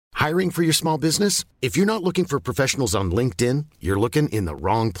Hiring for your small business? If you're not looking for professionals on LinkedIn, you're looking in the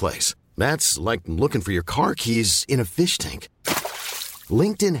wrong place. That's like looking for your car keys in a fish tank.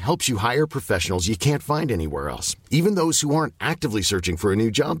 LinkedIn helps you hire professionals you can't find anywhere else, even those who aren't actively searching for a new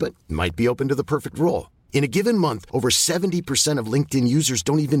job but might be open to the perfect role. In a given month, over 70% of LinkedIn users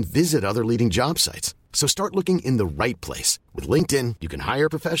don't even visit other leading job sites. So start looking in the right place. With LinkedIn, you can hire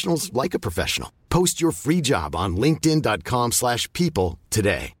professionals like a professional. Post your free job on linkedin.com/people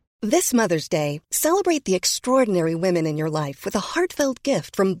today. This Mother's Day, celebrate the extraordinary women in your life with a heartfelt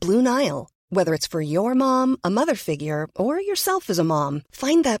gift from Blue Nile. Whether it's for your mom, a mother figure, or yourself as a mom,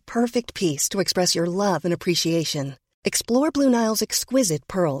 find that perfect piece to express your love and appreciation. Explore Blue Nile's exquisite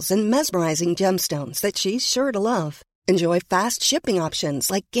pearls and mesmerizing gemstones that she's sure to love. Enjoy fast shipping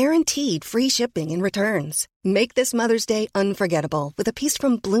options like guaranteed free shipping and returns. Make this Mother's Day unforgettable with a piece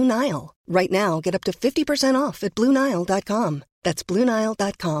from Blue Nile. Right now, get up to 50% off at BlueNile.com. That's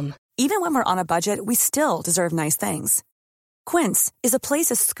BlueNile.com. Even when we're on a budget, we still deserve nice things. Quince is a place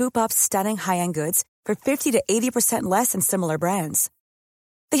to scoop up stunning high-end goods for 50 to 80% less than similar brands.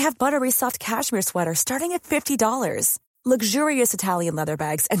 They have buttery soft cashmere sweaters starting at $50, luxurious Italian leather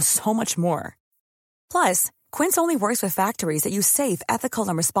bags, and so much more. Plus, Quince only works with factories that use safe, ethical,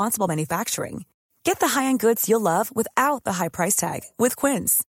 and responsible manufacturing. Get the high-end goods you'll love without the high price tag with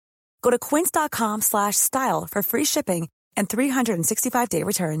Quince. Go to quince.com/style for free shipping and 365-day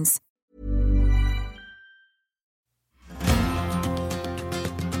returns.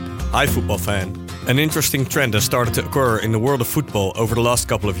 Hi, football fan. An interesting trend has started to occur in the world of football over the last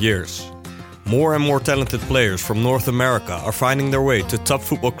couple of years. More and more talented players from North America are finding their way to top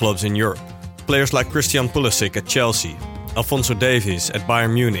football clubs in Europe. Players like Christian Pulisic at Chelsea, Alphonso Davies at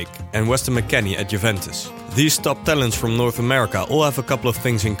Bayern Munich, and Weston McKennie at Juventus. These top talents from North America all have a couple of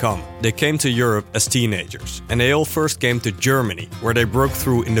things in common. They came to Europe as teenagers, and they all first came to Germany, where they broke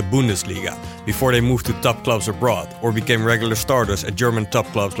through in the Bundesliga, before they moved to top clubs abroad, or became regular starters at German top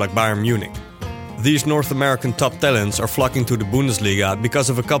clubs like Bayern Munich. These North American top talents are flocking to the Bundesliga because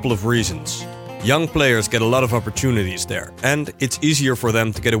of a couple of reasons. Young players get a lot of opportunities there, and it's easier for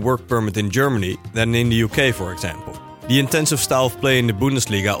them to get a work permit in Germany than in the UK, for example. The intensive style of play in the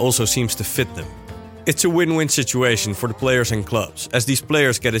Bundesliga also seems to fit them. It's a win-win situation for the players and clubs, as these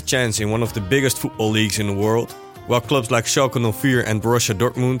players get a chance in one of the biggest football leagues in the world, while clubs like Schalke 04 and Borussia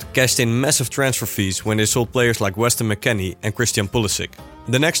Dortmund cashed in massive transfer fees when they sold players like Weston McKennie and Christian Pulisic.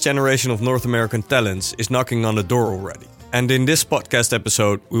 The next generation of North American talents is knocking on the door already. And in this podcast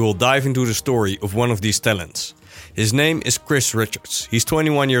episode, we will dive into the story of one of these talents. His name is Chris Richards. He's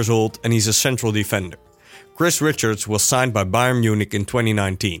 21 years old and he's a central defender. Chris Richards was signed by Bayern Munich in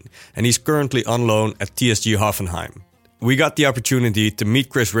 2019 and he's currently on loan at TSG Hoffenheim. We got the opportunity to meet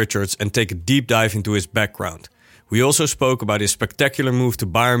Chris Richards and take a deep dive into his background. We also spoke about his spectacular move to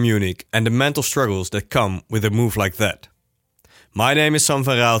Bayern Munich and the mental struggles that come with a move like that. My name is Sam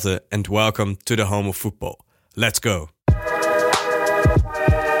van Raalte and welcome to the home of football. Let's go.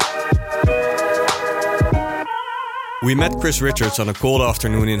 We met Chris Richards on a cold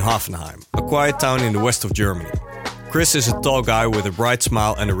afternoon in Hoffenheim, a quiet town in the west of Germany. Chris is a tall guy with a bright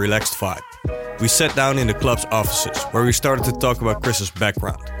smile and a relaxed vibe. We sat down in the club's offices, where we started to talk about Chris's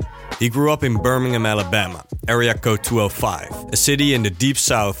background. He grew up in Birmingham, Alabama, area code 205, a city in the deep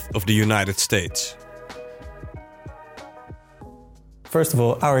south of the United States. First of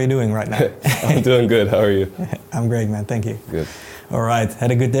all, how are you doing right now? I'm doing good. How are you? I'm great, man. Thank you. Good. All right.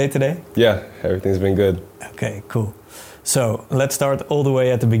 Had a good day today? Yeah, everything's been good. Okay, cool. So let's start all the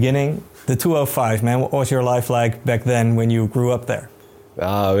way at the beginning. The 205, man. What was your life like back then when you grew up there?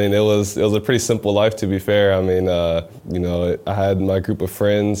 I mean, it was a pretty simple life, to be fair. I mean, I had my group of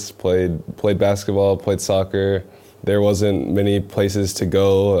friends, played basketball, played soccer. There wasn't many places to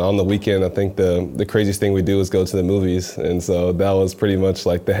go on the weekend. I think the craziest thing we do was go to the movies, and so that was pretty much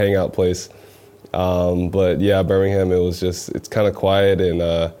like the hangout place. But yeah, Birmingham, it's kind of quiet, and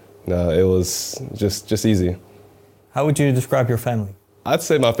it was just easy. How would you describe your family? I'd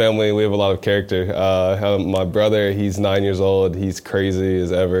say my family, we have a lot of character. My brother, he's 9 years old. He's crazy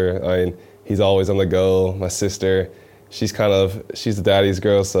as ever. I mean, he's always on the go. My sister, she's the daddy's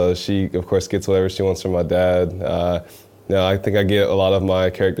girl, so she, of course, gets whatever she wants from my dad. I think I get a lot of my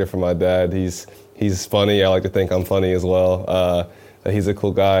character from my dad. He's funny. I like to think I'm funny as well. He's a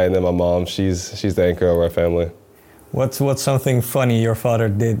cool guy. And then my mom, she's the anchor of our family. What's something funny your father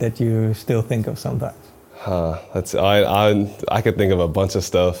did that you still think of sometimes? I could think of a bunch of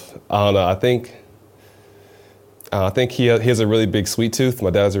stuff. I don't know. I think he has a really big sweet tooth. My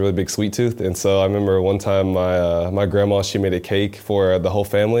dad has a really big sweet tooth, and so I remember one time my grandma, she made a cake for the whole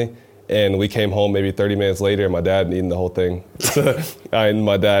family, And we came home maybe 30 minutes later, and my dad had eaten the whole thing. And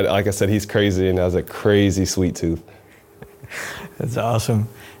my dad, like I said, he's crazy and has a crazy sweet tooth. That's awesome.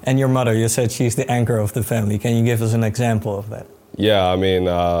 And your mother, you said she's the anchor of the family. Can you give us an example of that? Yeah, I mean,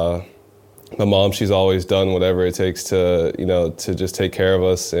 my mom, she's always done whatever it takes to, to just take care of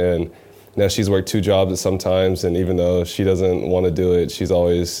us. And now she's worked 2 jobs at sometimes, and even though she doesn't want to do it, she's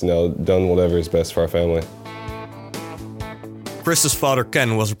always, done whatever is best for our family. Chris's father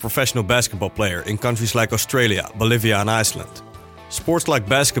Ken was a professional basketball player in countries like Australia, Bolivia and Iceland. Sports like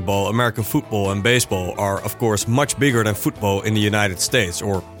basketball, American football and baseball are of course much bigger than football in the United States,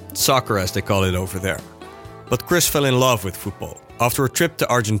 or soccer as they call it over there. But Chris fell in love with football after a trip to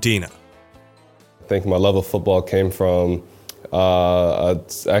Argentina. I think my love of football came from,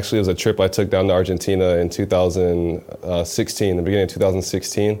 actually it was a trip I took down to Argentina in 2016, the beginning of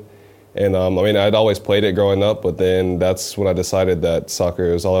 2016. And I'd always played it growing up, but then that's when I decided that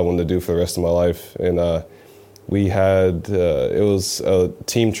soccer was all I wanted to do for the rest of my life. And we had, it was a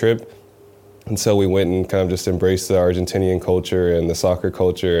team trip, and so we went and kind of just embraced the Argentinian culture and the soccer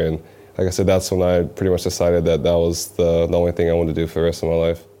culture. And like I said, that's when I pretty much decided that was the only thing I wanted to do for the rest of my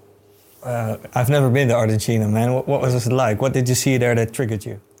life. I've never been to Argentina, man. What was it like? What did you see there that triggered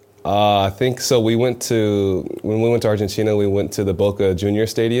you? I think so. When we went to Argentina, we went to the Boca Junior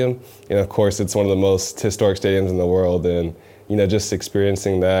Stadium. And of course, it's one of the most historic stadiums in the world. And, just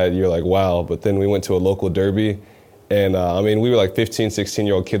experiencing that, you're like, wow. But then we went to a local derby. And we were like 15,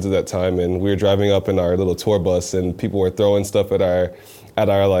 16-year-old kids at that time. And we were driving up in our little tour bus, and people were throwing stuff at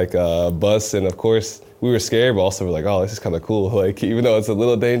our bus. And of course, we were scared, but also we're like, oh, this is kind of cool. Like, even though it's a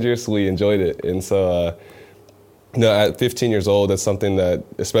little dangerous, we enjoyed it. And so, at 15 years old, that's something that,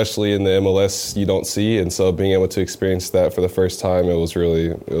 especially in the MLS, you don't see. And so being able to experience that for the first time, it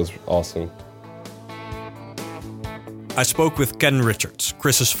was awesome. I spoke with Ken Richards,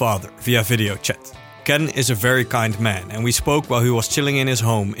 Chris's father, via video chat. Ken is a very kind man, and we spoke while he was chilling in his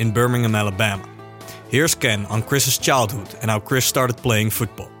home in Birmingham, Alabama. Here's Ken on Chris's childhood and how Chris started playing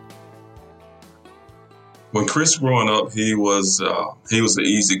football. When Chris growing up, he was an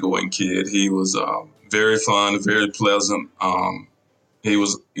easygoing kid. He was very fun, very pleasant. He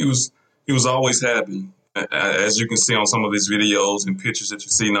was always happy. As you can see on some of these videos and pictures that you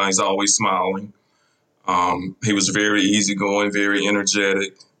see now, he's always smiling. He was very easygoing, very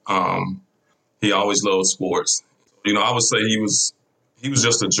energetic. He always loved sports. I would say he was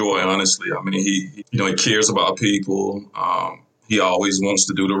just a joy, honestly. He cares about people. He always wants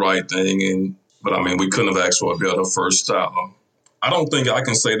to do the right thing. But we couldn't have asked for a better first child. I don't think I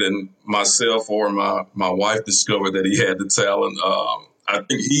can say that myself or my wife discovered that he had the talent. I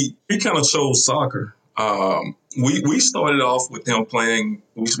think he kind of chose soccer. We started off with him playing.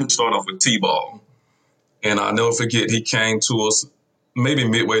 We started off with t-ball, and I'll never forget. He came to us maybe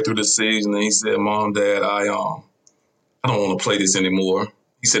midway through the season, and he said, "Mom, Dad, I don't want to play this anymore."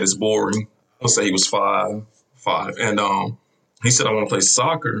 He said it's boring. I'll say he was five, and he said, "I want to play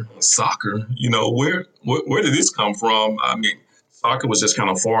soccer." Soccer, where did this come from? Soccer was just kind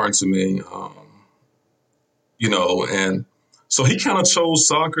of foreign to me, and so he kind of chose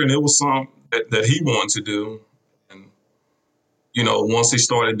soccer, and it was something that he wanted to do. And, once he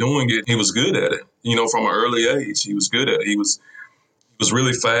started doing it, he was good at it. From an early age, he was good at it. He was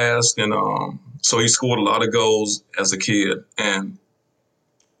really fast, and so he scored a lot of goals as a kid. And,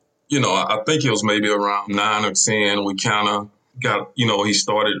 I think it was maybe around 9 or 10, we kind of got, he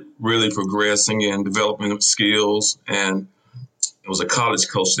started really progressing and developing skills. And it was a college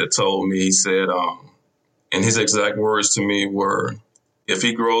coach that told me, he said, and his exact words to me were, if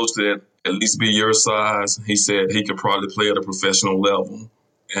he grows to at least be your size, he said he could probably play at a professional level.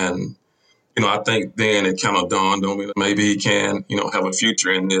 And, I think then it kind of dawned on me that maybe he can, have a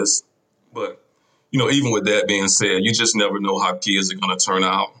future in this. But, even with that being said, you just never know how kids are going to turn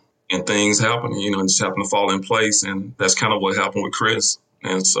out. And things happen, and just happen to fall in place. And that's kind of what happened with Chris.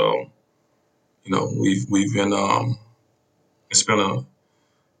 And so, we've been, it's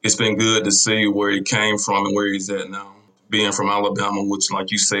been good to see where he came from and where he's at now. Being from Alabama, which,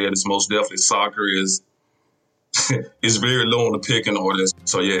 like you said, is most definitely soccer, is is very low on the pecking order.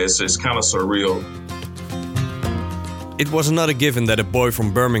 So yeah, it's kind of surreal. It was not a given that a boy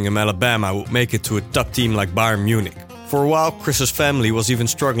from Birmingham, Alabama would make it to a top team like Bayern Munich. For a while, Chris's family was even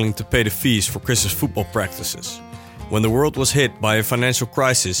struggling to pay the fees for Chris's football practices, when the world was hit by a financial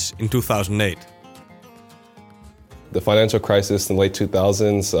crisis in 2008. The financial crisis in the late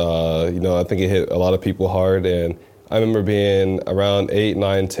 2000s, I think it hit a lot of people hard. And I remember being around 8,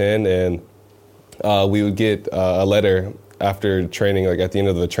 9, 10, and we would get a letter after training, like at the end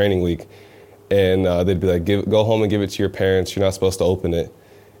of the training week. And they'd be like, go home and give it to your parents. You're not supposed to open it.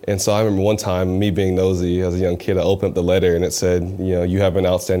 And so I remember one time, me being nosy as a young kid, I opened up the letter and it said, you have an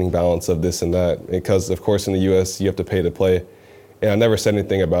outstanding balance of this and that. Because, of course, in the U.S., you have to pay to play. And I never said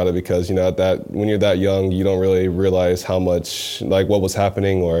anything about it because, when you're that young, you don't really realize how much, what was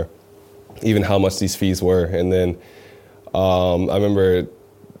happening or even how much these fees were. And then I remember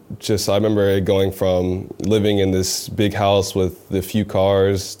it going from living in this big house with the few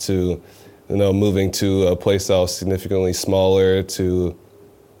cars to, moving to a place that was significantly smaller to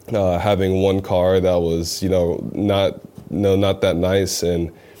having one car that was, not that nice.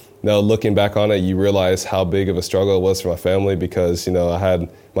 And now looking back on it, you realize how big of a struggle it was for my family because,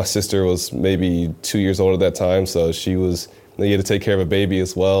 my sister was maybe 2 years old at that time. So you had to take care of a baby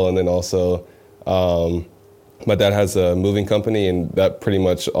as well. And then also, my dad has a moving company and that pretty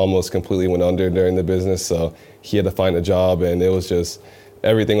much almost completely went under during the business. So he had to find a job and it was just,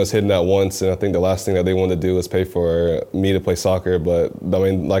 everything was hidden at once, and I think the last thing that they wanted to do was pay for me to play soccer. But I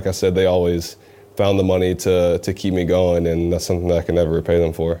mean, like I said, they always found the money to keep me going, and that's something that I can never repay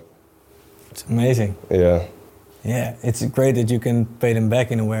them for. It's amazing. Yeah. Yeah, it's great that you can pay them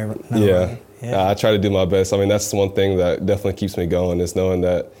back in a way. Yeah. I try to do my best. I mean, that's the one thing that definitely keeps me going is knowing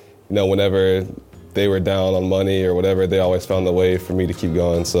that, whenever they were down on money or whatever, they always found a way for me to keep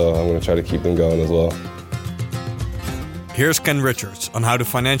going. So I'm going to try to keep them going as well. Here's Ken Richards on how the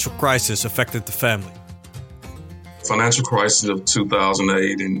financial crisis affected the family. Financial crisis of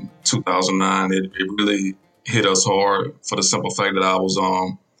 2008 and 2009, it really hit us hard for the simple fact that I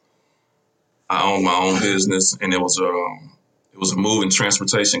owned my own business, and it was a moving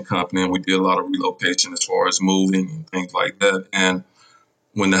transportation company, and we did a lot of relocation as far as moving and things like that. And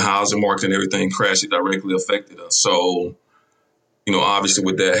when the housing market and everything crashed, it directly affected us. So, obviously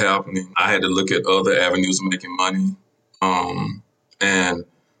with that happening, I had to look at other avenues of making money. And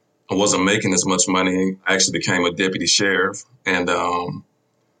I wasn't making as much money. I actually became a deputy sheriff. And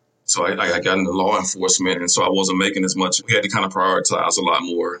so I got into law enforcement. And so I wasn't making as much. We had to kind of prioritize a lot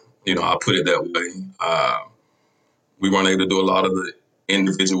more. I put it that way. We weren't able to do a lot of the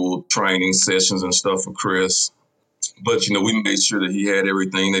individual training sessions and stuff for Chris. But, we made sure that he had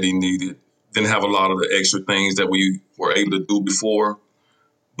everything that he needed. Didn't have a lot of the extra things that we were able to do before.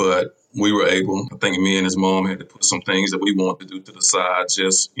 But we were able, I think me and his mom had to put some things that we wanted to do to the side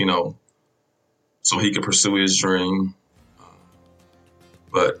just, so he could pursue his dream.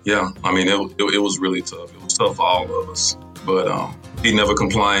 But yeah, I mean, it was really tough. It was tough for all of us. But he never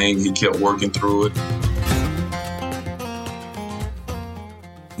complained. He kept working through it.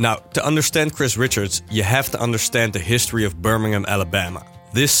 Now, to understand Chris Richards, you have to understand the history of Birmingham, Alabama.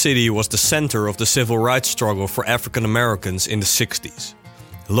 This city was the center of the civil rights struggle for African Americans in the 60s.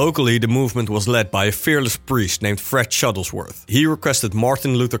 Locally, the movement was led by a fearless priest named Fred Shuttlesworth. He requested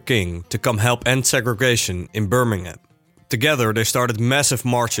Martin Luther King to come help end segregation in Birmingham. Together, they started massive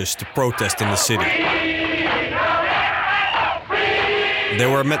marches to protest in the city. They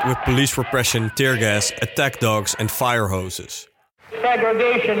were met with police repression, tear gas, attack dogs, and fire hoses.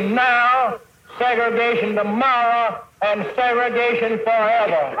 Segregation now, segregation tomorrow, and segregation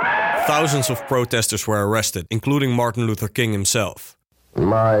forever. Thousands of protesters were arrested, including Martin Luther King himself.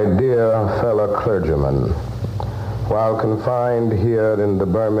 My dear fellow clergymen, while confined here in the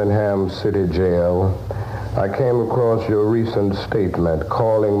Birmingham City Jail, I came across your recent statement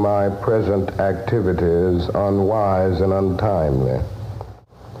calling my present activities unwise and untimely.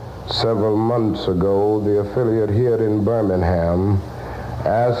 Several months ago, the affiliate here in Birmingham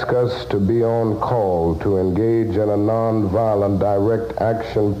asked us to be on call to engage in a nonviolent direct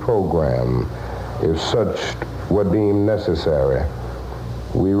action program if such were deemed necessary.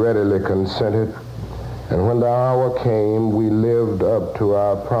 We readily consented, and when the hour came, we lived up to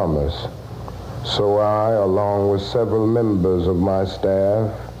our promise. So I, along with several members of my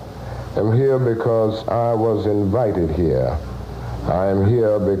staff, am here because I was invited here. I am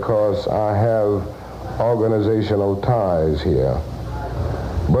here because I have organizational ties here.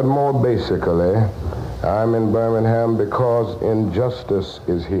 But more basically, I'm in Birmingham because injustice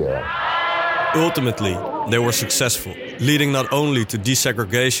is here. Ultimately, they were successful, leading not only to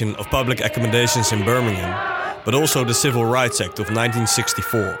desegregation of public accommodations in Birmingham, but also the Civil Rights Act of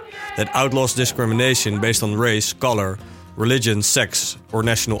 1964 that outlaws discrimination based on race, color, religion, sex, or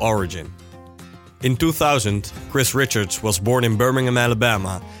national origin. In 2000, Chris Richards was born in Birmingham,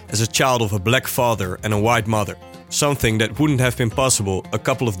 Alabama as a child of a black father and a white mother, something that wouldn't have been possible a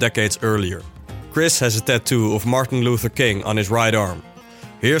couple of decades earlier. Chris has a tattoo of Martin Luther King on his right arm.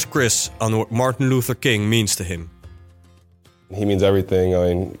 Here's Chris on what Martin Luther King means to him. He means everything.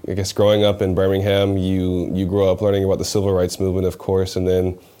 I mean, I guess growing up in Birmingham, you grow up learning about the civil rights movement, of course, and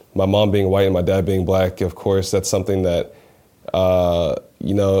then my mom being white and my dad being black, of course, that's something that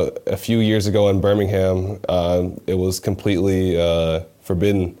a few years ago in Birmingham, it was completely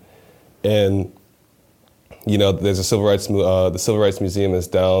forbidden. And, there's a the Civil Rights Museum is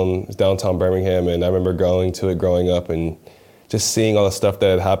downtown Birmingham, and I remember going to it growing up and just seeing all the stuff that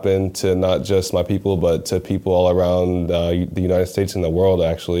had happened to not just my people, but to people all around the United States and the world,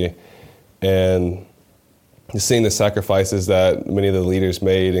 actually. And just seeing the sacrifices that many of the leaders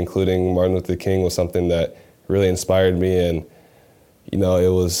made, including Martin Luther King, was something that really inspired me. And,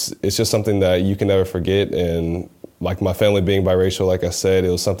 it's just something that you can never forget. And like my family being biracial, like I said, it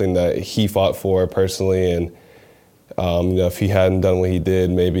was something that he fought for personally. And, if he hadn't done what he did,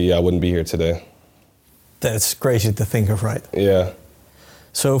 maybe I wouldn't be here today. That's crazy to think of, right? Yeah.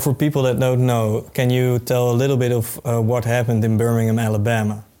 So for people that don't know, can you tell a little bit of what happened in Birmingham,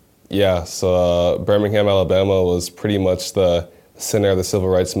 Alabama? Yeah, so Birmingham, Alabama was pretty much the center of the civil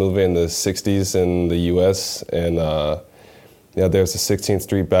rights movement in the 60s in the U.S. And, there was the 16th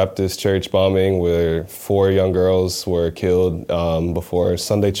Street Baptist Church bombing where 4 young girls were killed before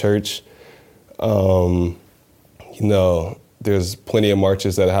Sunday church. There's plenty of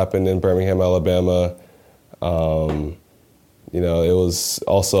marches that happened in Birmingham, Alabama. It was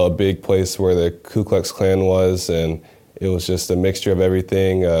also a big place where the Ku Klux Klan was, and it was just a mixture of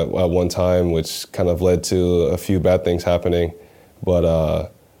everything at one time, which kind of led to a few bad things happening.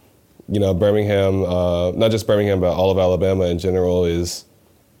 But, Birmingham, not just Birmingham, but all of Alabama in general, is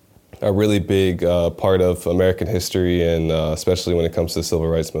a really big part of American history, and especially when it comes to the civil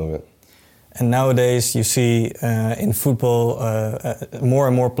rights movement. And nowadays you see in football more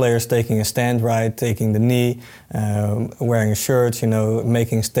and more players taking a stand, right, taking the knee, wearing a shirt,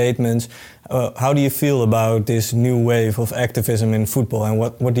 making statements. How do you feel about this new wave of activism in football, and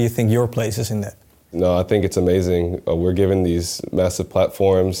what do you think your place is in that? No, I think it's amazing. We're given these massive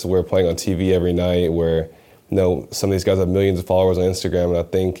platforms. We're playing on TV every night where, some of these guys have millions of followers on Instagram, and I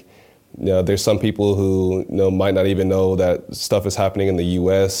think there's some people who might not even know that stuff is happening in the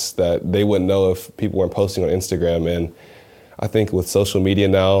U.S. that they wouldn't know if people weren't posting on Instagram. And I think with social media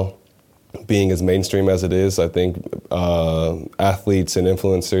now being as mainstream as it is, I think athletes and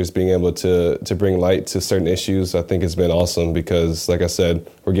influencers being able to bring light to certain issues, I think has been awesome because, like I said,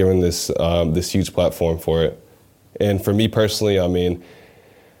 we're given this huge platform for it. And for me personally, I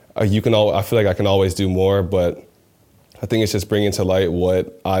feel like I can always do more, but I think it's just bringing to light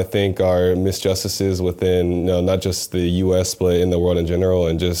what I think are misjustices within, not just the U.S., but in the world in general,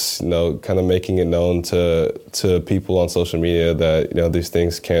 and just, kind of making it known to people on social media that, these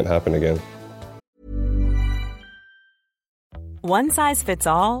things can't happen again. One size fits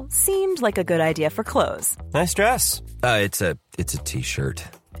all seemed like a good idea for clothes. Nice dress. It's a T-shirt.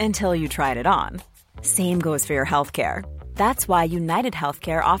 Until you tried it on. Same goes for your healthcare. That's why United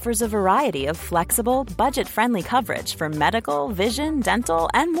Healthcare offers a variety of flexible, budget-friendly coverage for medical, vision, dental,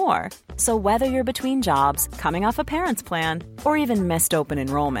 and more. So whether you're between jobs, coming off a parent's plan, or even missed open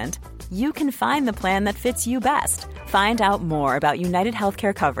enrollment, you can find the plan that fits you best. Find out more about United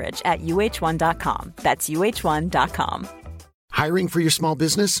Healthcare coverage at uh1.com. That's uh1.com. Hiring for your small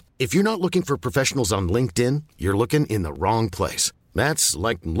business? If you're not looking for professionals on LinkedIn, you're looking in the wrong place. That's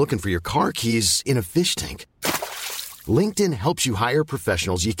like looking for your car keys in a fish tank. LinkedIn helps you hire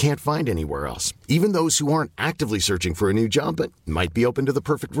professionals you can't find anywhere else, even those who aren't actively searching for a new job but might be open to the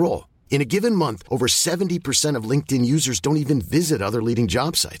perfect role. In a given month, over 70% of LinkedIn users don't even visit other leading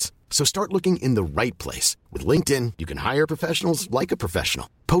job sites. So start looking in the right place. With LinkedIn, you can hire professionals like a professional.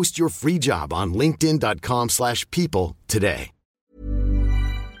 Post your free job on linkedin.com/people today.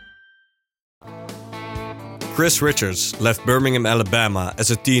 Chris Richards left Birmingham, Alabama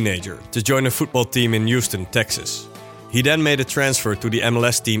as a teenager to join a football team in Houston, Texas. He then made a transfer to the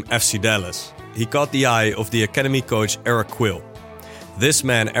MLS team FC Dallas. He caught the eye of the academy coach Eric Quill. This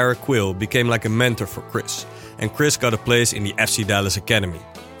man, Eric Quill, became like a mentor for Chris, and Chris got a place in the FC Dallas Academy.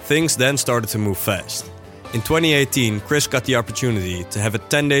 Things then started to move fast. In 2018, Chris got the opportunity to have a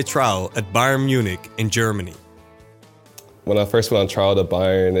 10-day trial at Bayern Munich in Germany. When I first went on trial to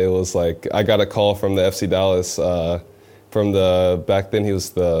Bayern, it was like I got a call from the FC Dallas, back then he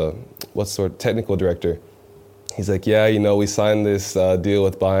was the technical director. He's like, yeah, we signed this deal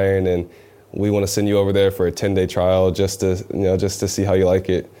with Bayern, and we want to send you over there for a 10-day trial just to see how you like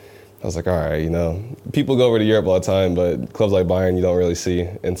it. I was like, all right, people go over to Europe all the time, but clubs like Bayern you don't really see.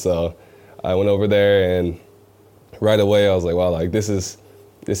 And so I went over there, and right away I was like, wow, like this is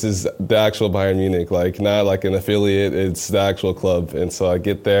the actual Bayern Munich, like not like an affiliate, it's the actual club. And so I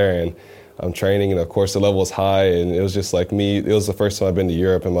get there and I'm training, and of course the level is high, and it was just like it was the first time I've been to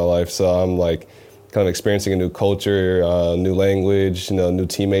Europe in my life, so I'm like kind of experiencing a new culture, new language, new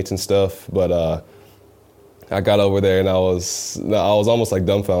teammates and stuff. But I got over there and I was almost like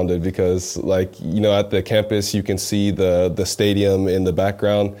dumbfounded because like, you know, at the campus you can see the stadium in the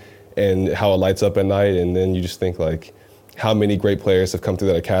background and how it lights up at night, and then you just think like how many great players have come through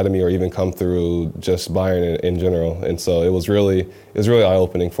that academy or even come through just Bayern in general. And so it was really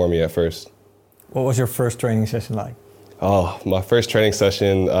eye-opening for me at first. What was your first training session like? Oh, my first training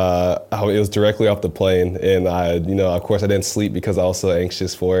session, it was directly off the plane, and of course I didn't sleep because I was so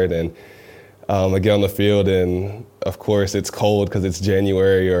anxious for it. And I get on the field, and of course it's cold because it's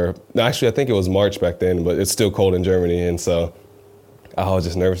January, actually I think it was March back then, but it's still cold in Germany. And so I was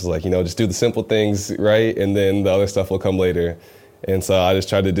just nervous, like, just do the simple things right, and then the other stuff will come later. And so I just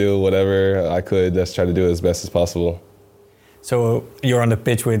tried to do whatever I could, just try to do it as best as possible. So you're on the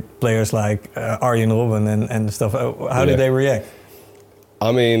pitch with players like Arjen Robben and stuff. How did they react?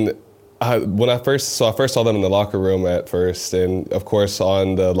 I mean, I first saw them in the locker room at first, and of course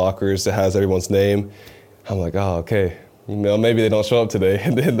on the lockers it has everyone's name. I'm like, oh, okay, maybe they don't show up today.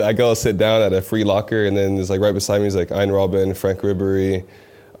 And then I go sit down at a free locker, and then it's like right beside me is like Arjen Robben, Frank Ribery,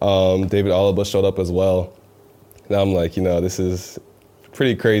 David Alaba showed up as well. Now I'm like, this is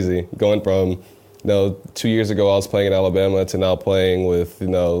pretty crazy going from 2 years ago I was playing in Alabama to now playing with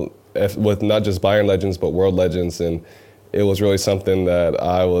with not just Bayern legends but world legends, and it was really something that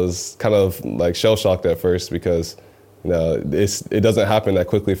I was kind of like shell-shocked at first because it doesn't happen that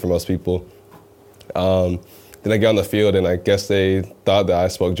quickly for most people. Then I get on the field, and I guess they thought that I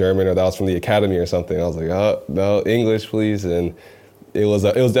spoke German or that I was from the academy or something. I was like, oh, no, English, please. And it was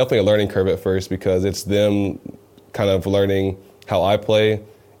definitely a learning curve at first because it's them kind of learning how I play, and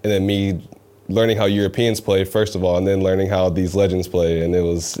then me learning how Europeans play first of all, and then learning how these legends play. And it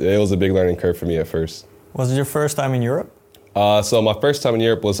was a big learning curve for me at first. Was it your first time in Europe? So my first time in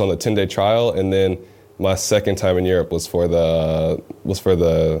Europe was on the 10-day trial, and then my second time in Europe was for the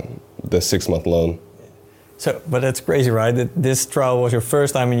 6-month loan. So, but that's crazy, right? That this trial was your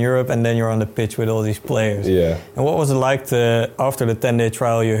first time in Europe, and then you're on the pitch with all these players. Yeah. And what was it like after the 10-day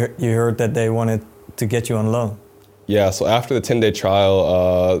trial? You heard that they wanted to get you on loan. Yeah. So after the 10-day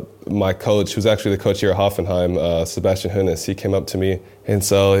trial, my coach, who's actually the coach here at Hoffenheim, Sebastian Hoeneß, he came up to me, and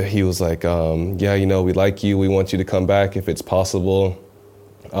so he was like, "Yeah, we like you. We want you to come back if it's possible.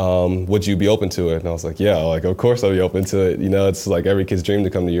 Would you be open to it?" And I was like, "Yeah, like of course I'll be open to it. It's like every kid's dream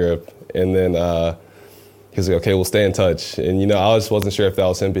to come to Europe." And then he was like, "Okay, we'll stay in touch." And I just wasn't sure if that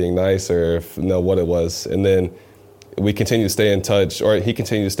was him being nice or what it was. And then we continued to stay in touch, or he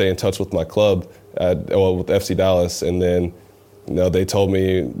continued to stay in touch with my club with FC Dallas. And then they told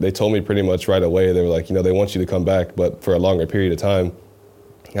me pretty much right away. They were like, they want you to come back, but for a longer period of time.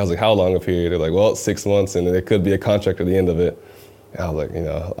 I was like, how long a period? They're like, well, 6 months, and there could be a contract at the end of it. And I was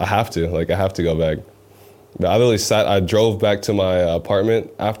like, I have to go back. But I drove back to my apartment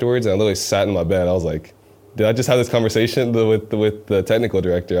afterwards, and I literally sat in my bed. I was like, did I just have this conversation with the technical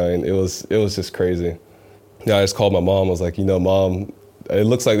director? I mean, it was just crazy. I just called my mom. I was like, Mom, it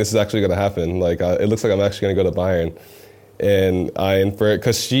looks like this is actually going to happen. Like, it looks like I'm actually going to go to Bayern. And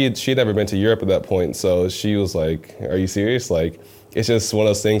because she'd never been to Europe at that point, so she was like, "Are you serious?" Like, it's just one of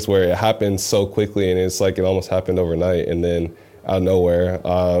those things where it happened so quickly, and it's like it almost happened overnight. And then out of nowhere,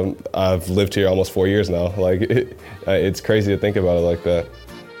 I've lived here almost 4 years now. Like, it's crazy to think about it like that.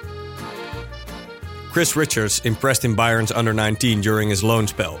 Chris Richards impressed in Bayern's under-19 during his loan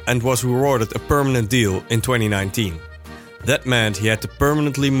spell and was rewarded a permanent deal in 2019. That meant he had to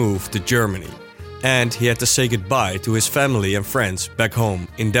permanently move to Germany, and he had to say goodbye to his family and friends back home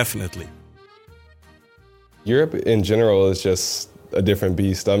indefinitely. Europe in general is just a different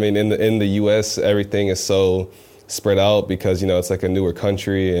beast. I mean, in the US, everything is so spread out because, it's like a newer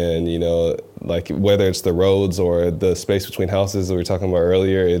country, and, like whether it's the roads or the space between houses that we were talking about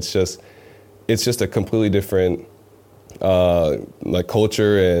earlier, it's just a completely different like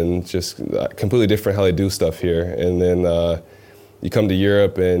culture, and just completely different how they do stuff here. And then you come to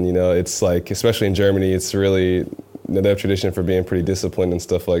Europe, and it's like, especially in Germany, it's really they have tradition for being pretty disciplined and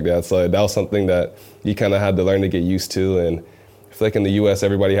stuff like that. So that was something that you kind of had to learn to get used to. And I feel like in the U.S.,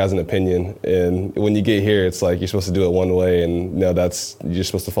 everybody has an opinion, and when you get here, it's like you're supposed to do it one way, and you're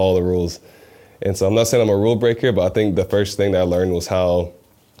supposed to follow the rules. And so I'm not saying I'm a rule breaker, but I think the first thing that I learned was how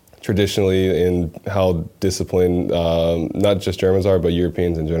traditionally and how disciplined not just Germans are, but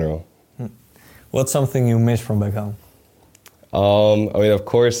Europeans in general. What's something you miss from back home? I mean, of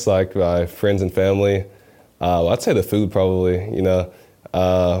course, like my friends and family. I'd say the food probably.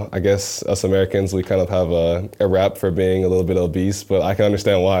 I guess us Americans, we kind of have a rap for being a little bit obese, but I can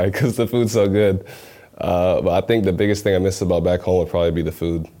understand why, because the food's so good. But I think the biggest thing I miss about back home would probably be the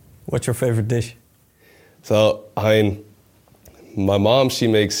food. What's your favorite dish? So, my mom, she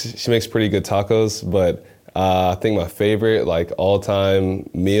makes pretty good tacos, but I think my favorite, like, all-time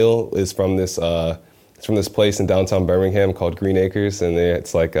meal is from this place in downtown Birmingham called Green Acres, and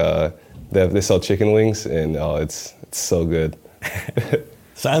it's like they sell chicken wings, and it's so good.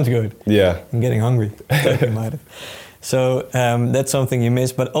 Sounds good. Yeah. I'm getting hungry talking about it. So that's something you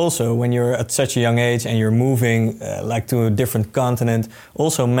miss, but also when you're at such a young age and you're moving like to a different continent,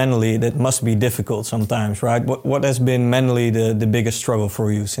 also mentally that must be difficult sometimes, right? What has been mentally the biggest struggle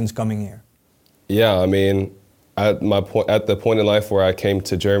for you since coming here? Yeah, I mean, at the point in life where I came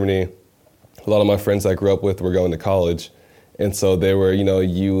to Germany, a lot of my friends I grew up with were going to college, and so they were,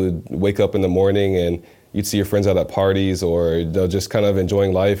 you would wake up in the morning and you'd see your friends out at parties or just kind of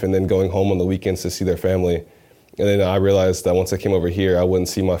enjoying life, and then going home on the weekends to see their family. And then I realized that once I came over here, I wouldn't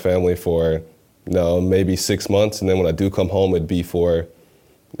see my family for, maybe 6 months. And then when I do come home, it'd be for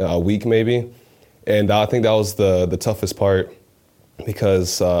a week maybe. And I think that was the toughest part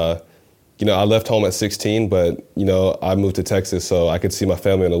because, I left home at 16, but, I moved to Texas so I could see my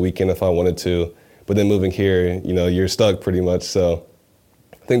family on the weekend if I wanted to. But then moving here, you're stuck pretty much. So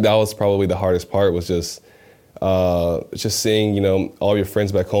I think that was probably the hardest part, was just seeing, all your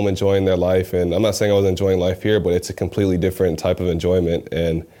friends back home enjoying their life. And I'm not saying I was enjoying life here, but it's a completely different type of enjoyment.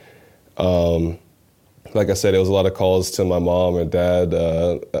 And like I said, it was a lot of calls to my mom and dad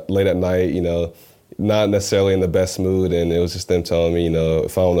late at night, not necessarily in the best mood. And it was just them telling me,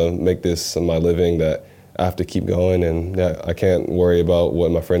 if I want to make this my living, that I have to keep going, and that I can't worry about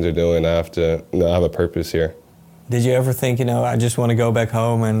what my friends are doing. I have to, I have a purpose here. Did you ever think, I just want to go back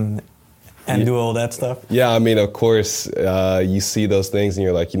home and do all that stuff? Yeah, I mean, of course, you see those things and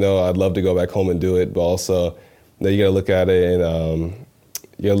you're like, I'd love to go back home and do it, but also, you got to look at it and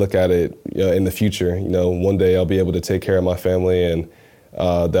you got to look at it in the future. One day I'll be able to take care of my family, and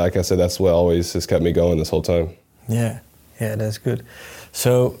like I said, that's what always has kept me going this whole time. Yeah, that's good.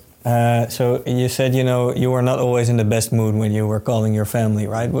 So you said, you were not always in the best mood when you were calling your family,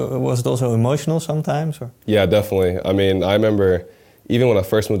 right? Was it also emotional sometimes? Or? Yeah, definitely. I mean, I remember even when I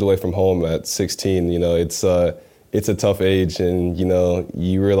first moved away from home at 16, it's a tough age, and,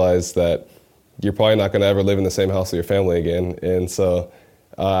 you realize that you're probably not going to ever live in the same house with your family again. And so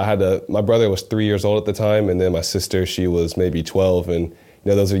my brother was 3 years old at the time, and then my sister, she was maybe 12. And,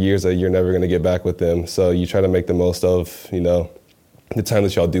 those are years that you're never going to get back with them. So you try to make the most of, the time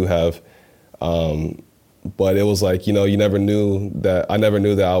that y'all do have. But it was like, I never knew that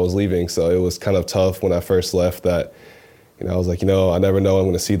I was leaving. So it was kind of tough when I first left that, I was like, I never know I'm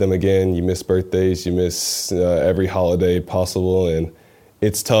going to see them again. You miss birthdays, you miss every holiday possible. And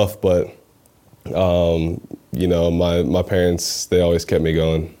it's tough, but, my parents, they always kept me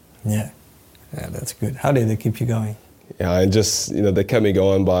going. Yeah, that's good. How did they keep you going? Yeah, and just, they kept me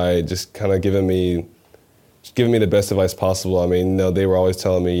going by just kind of giving me the best advice possible. I mean, they were always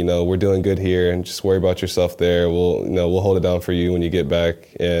telling me, we're doing good here, and just worry about yourself there. We'll hold it down for you when you get back.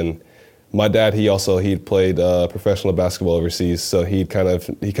 And my dad, he'd played professional basketball overseas, so he kind of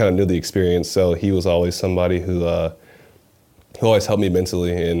knew the experience. So he was always somebody who always helped me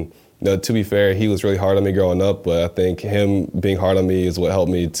mentally. And to be fair, he was really hard on me growing up, but I think him being hard on me is what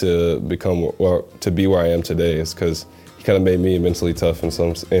helped me to be where I am today. Is because he kind of made me mentally tough in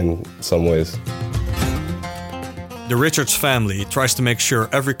some ways. The Richards family tries to make sure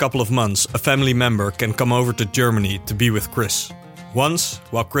every couple of months a family member can come over to Germany to be with Chris. Once,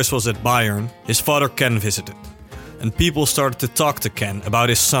 while Chris was at Bayern, his father Ken visited, and people started to talk to Ken about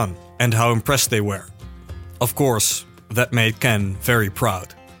his son and how impressed they were. Of course, that made Ken very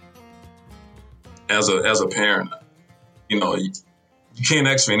proud. As a parent, you can't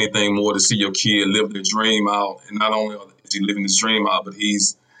ask for anything more to see your kid live their dream out. And not only is he living his dream out, but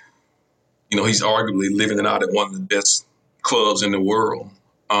he's arguably living it out at one of the best clubs in the world.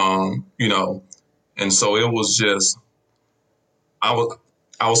 And so it was just, I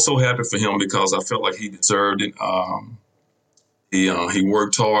was so happy for him because I felt like he deserved it. He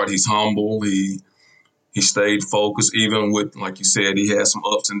worked hard. He's humble. He stayed focused, even with, like you said, he had some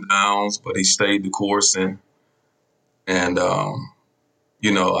ups and downs, but he stayed the course. And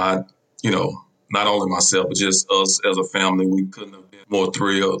not only myself, but just us as a family, we couldn't have been more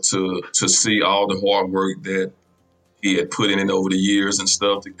thrilled to see all the hard work that he had put in it over the years and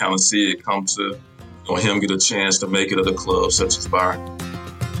stuff, to kind of see it come to him get a chance to make it at a club such as Bayern.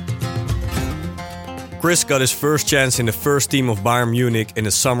 Chris got his first chance in the first team of Bayern Munich in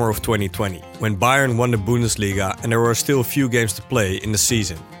the summer of 2020, when Bayern won the Bundesliga and there were still a few games to play in the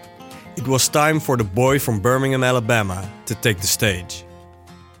season. It was time for the boy from Birmingham, Alabama, to take the stage.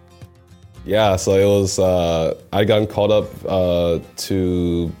 Yeah, so it was, I'd gotten called up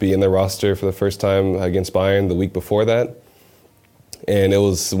to be in the roster for the first time against Bayern the week before that. And it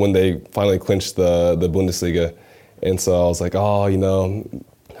was when they finally clinched the Bundesliga. And so I was like, oh, you know,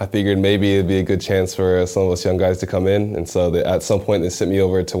 I figured maybe it'd be a good chance for some of us young guys to come in. And so at some point they sent me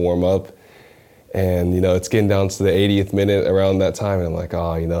over to warm up. And, you know, it's getting down to the 80th minute around that time. And I'm like,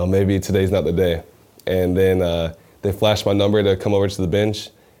 oh, you know, maybe today's not the day. And then they flashed my number to come over to the bench.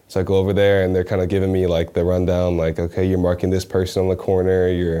 So I go over there and they're kind of giving me like the rundown, like, okay, you're marking this person on the corner,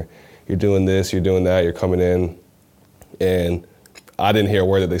 you're doing this, you're doing that, you're coming in. And I didn't hear a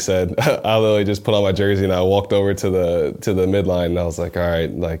word that they said. I literally just put on my jersey and I walked over to the midline and I was like, all right,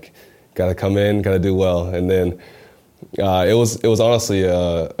 like, gotta come in, gotta do well. And then it was honestly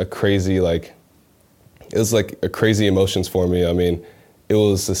a crazy, like, it was like a crazy emotions for me. I mean, it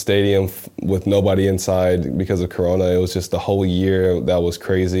was a stadium with nobody inside because of Corona. It was just the whole year that was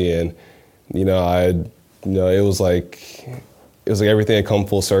crazy, and it was like everything had come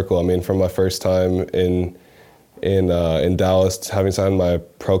full circle. I mean, from my first time in Dallas, having signed my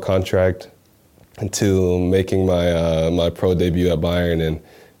pro contract, to making my pro debut at Bayern, and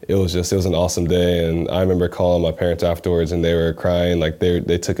it was an awesome day. And I remember calling my parents afterwards, and they were crying. Like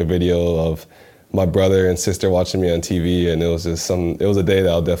they took a video of my brother and sister watching me on TV, and it was a day that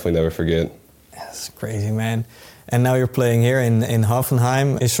I'll definitely never forget. That's crazy, man. And now you're playing here in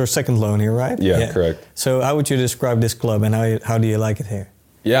Hoffenheim. It's your second loan here, right? Yeah, correct. So how would you describe this club, and how do you like it here?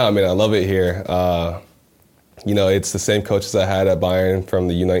 Yeah, I mean, I love it here. It's the same coaches I had at Bayern from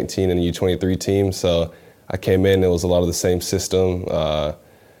the U19 and the U23 team. So I came in, it was a lot of the same system.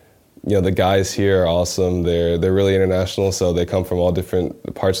 The guys here are awesome. They're really international, so they come from all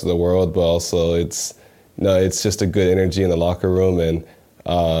different parts of the world. But also, it's just a good energy in the locker room. And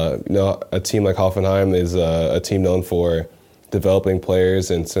a team like Hoffenheim is a team known for developing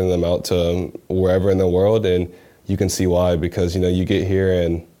players and sending them out to wherever in the world. And you can see why, because you get here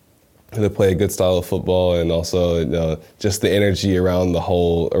and they play a good style of football, and also just the energy around the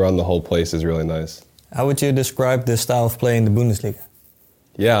whole place is really nice. How would you describe the style of play in the Bundesliga?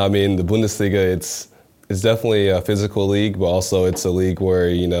 Yeah, I mean, the Bundesliga, it's definitely a physical league, but also it's a league where,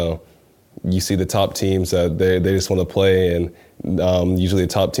 you see the top teams that they just want to play, and usually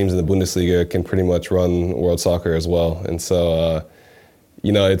the top teams in the Bundesliga can pretty much run world soccer as well. And so,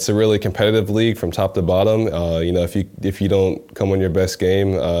 it's a really competitive league from top to bottom. If you don't come on your best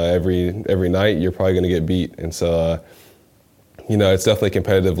game every night, you're probably going to get beat. And so, it's definitely a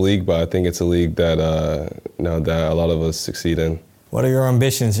competitive league, but I think it's a league that that a lot of us succeed in. What are your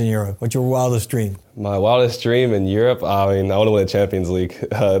ambitions in Europe? What's your wildest dream? My wildest dream in Europe, I want to win a Champions League.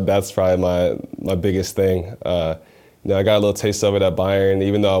 That's probably my biggest thing. I got a little taste of it at Bayern,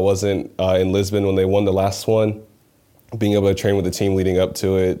 even though I wasn't in Lisbon when they won the last one. Being able to train with the team leading up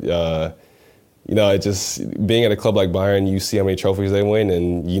to it, being at a club like Bayern, you see how many trophies they win,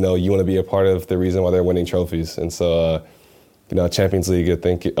 and you want to be a part of the reason why they're winning trophies. And so, Champions League, I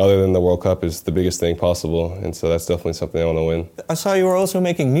think, other than the World Cup, is the biggest thing possible. And so that's definitely something I want to win. I saw you were also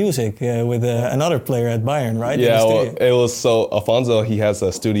making music with another player at Bayern, right? Yeah, it was so Alfonso, he has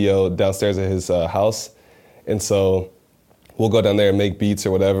a studio downstairs at his house. And so we'll go down there and make beats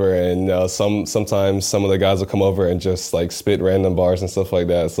or whatever. And sometimes some of the guys will come over and just like spit random bars and stuff like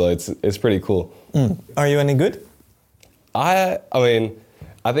that. So it's pretty cool. Are you any good?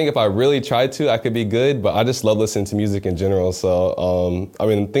 I think if I really tried to, I could be good, but I just love listening to music in general. So, I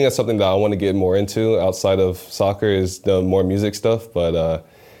think that's something that I want to get more into outside of soccer, is the more music stuff. But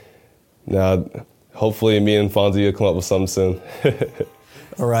hopefully me and Fonzie will come up with something soon.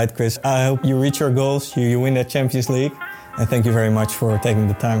 All right, Chris. I hope you reach your goals, you win that Champions League. And thank you very much for taking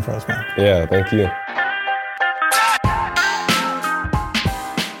the time for us, man. Yeah, thank you.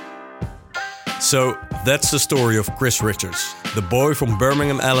 So that's the story of Chris Richards, the boy from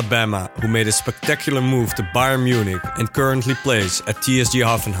Birmingham, Alabama, who made a spectacular move to Bayern Munich and currently plays at TSG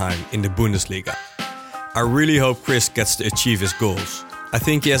Hoffenheim in the Bundesliga. I really hope Chris gets to achieve his goals. I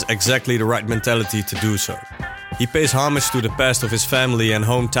think he has exactly the right mentality to do so. He pays homage to the past of his family and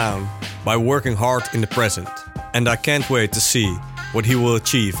hometown by working hard in the present, and I can't wait to see what he will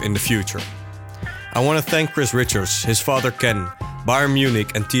achieve in the future. I want to thank Chris Richards, his father Ken, Bayern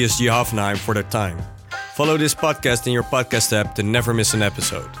Munich and TSG Hoffenheim for their time. Follow this podcast in your podcast app to never miss an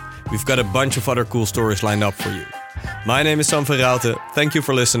episode. We've got a bunch of other cool stories lined up for you. My name is Sam van Raalte. Thank you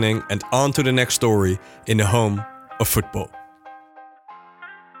for listening, and on to the next story in the home of football.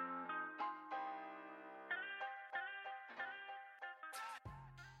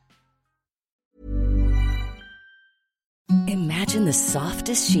 Imagine the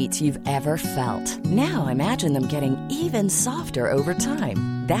softest sheets you've ever felt. Now imagine them getting even softer over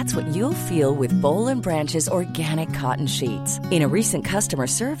time. That's what you'll feel with Boll & Branch's organic cotton sheets. In a recent customer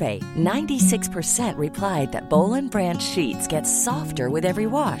survey, 96% replied that Boll & Branch sheets get softer with every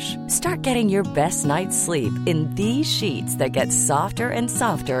wash. Start getting your best night's sleep in these sheets that get softer and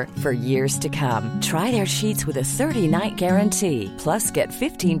softer for years to come. Try their sheets with a 30-night guarantee. Plus, get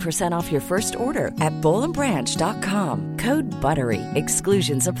 15% off your first order at bollandbranch.com. Code BUTTERY.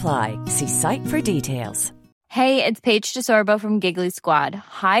 Exclusions apply. See site for details. Hey, it's Paige DeSorbo from Giggly Squad.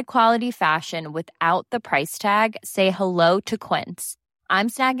 High quality fashion without the price tag. Say hello to Quince. I'm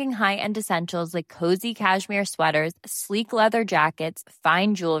snagging high-end essentials like cozy cashmere sweaters, sleek leather jackets,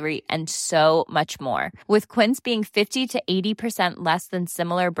 fine jewelry, and so much more. With Quince being 50 to 80% less than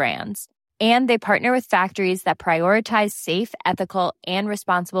similar brands. And they partner with factories that prioritize safe, ethical, and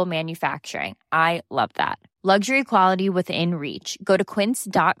responsible manufacturing. I love that. Luxury quality within reach. Go to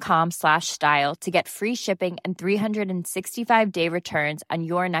quince.com/style to get free shipping and 365-day returns on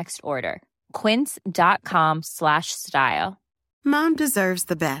your next order. Quince.com/style. Mom deserves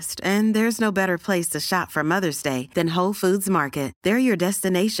the best, and there's no better place to shop for Mother's Day than Whole Foods Market. They're your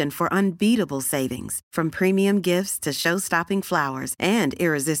destination for unbeatable savings, from premium gifts to show-stopping flowers and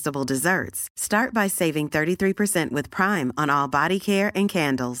irresistible desserts. Start by saving 33% with Prime on all body care and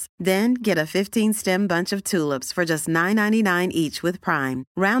candles. Then get a 15-stem bunch of tulips for just $9.99 each with Prime.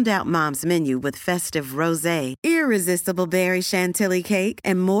 Round out Mom's menu with festive rosé, irresistible berry chantilly cake,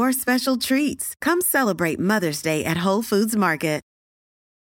 and more special treats. Come celebrate Mother's Day at Whole Foods Market.